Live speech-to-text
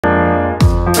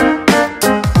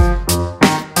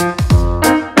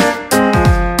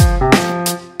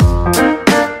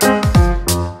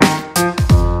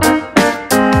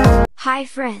Hi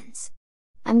friends!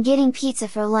 I'm getting pizza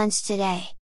for lunch today.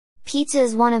 Pizza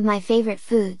is one of my favorite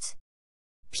foods.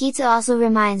 Pizza also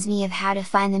reminds me of how to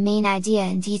find the main idea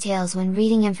and details when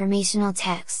reading informational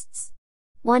texts.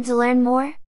 Want to learn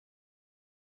more?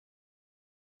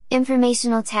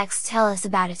 Informational texts tell us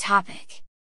about a topic.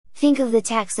 Think of the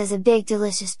text as a big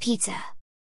delicious pizza.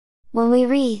 When we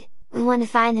read, we want to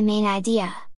find the main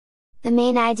idea. The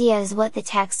main idea is what the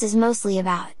text is mostly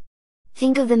about.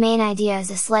 Think of the main idea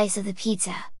as a slice of the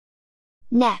pizza.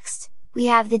 Next, we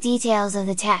have the details of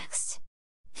the text.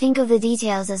 Think of the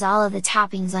details as all of the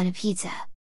toppings on a pizza.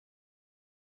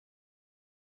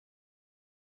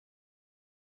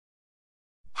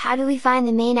 How do we find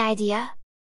the main idea?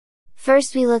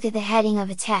 First we look at the heading of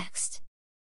a text.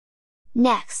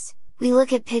 Next, we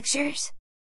look at pictures.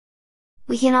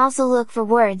 We can also look for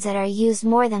words that are used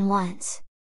more than once.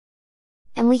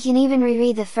 And we can even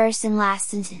reread the first and last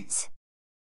sentence.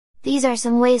 These are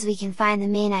some ways we can find the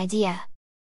main idea.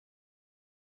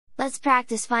 Let's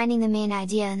practice finding the main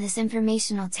idea in this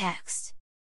informational text.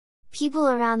 People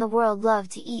around the world love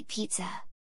to eat pizza.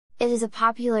 It is a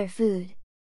popular food.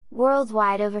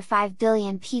 Worldwide, over 5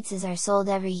 billion pizzas are sold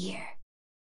every year.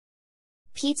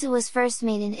 Pizza was first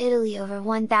made in Italy over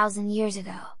 1,000 years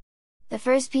ago. The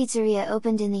first pizzeria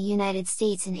opened in the United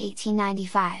States in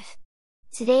 1895.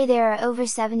 Today there are over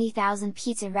 70,000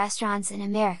 pizza restaurants in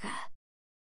America.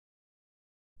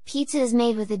 Pizza is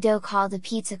made with a dough called a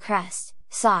pizza crust,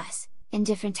 sauce, and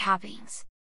different toppings.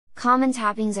 Common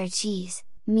toppings are cheese,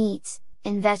 meats,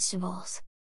 and vegetables.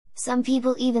 Some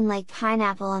people even like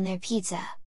pineapple on their pizza.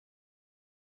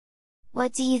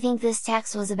 What do you think this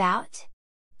text was about?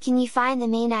 Can you find the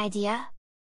main idea?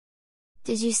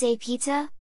 Did you say pizza?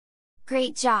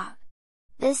 Great job!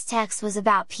 This text was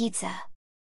about pizza.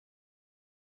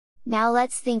 Now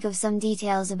let's think of some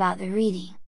details about the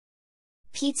reading.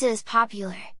 Pizza is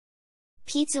popular.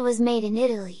 Pizza was made in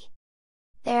Italy.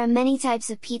 There are many types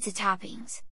of pizza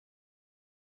toppings.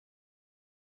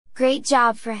 Great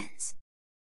job, friends!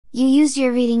 You used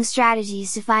your reading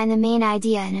strategies to find the main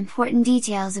idea and important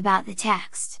details about the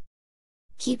text.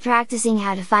 Keep practicing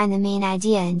how to find the main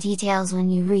idea and details when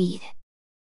you read.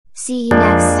 See you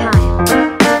next time!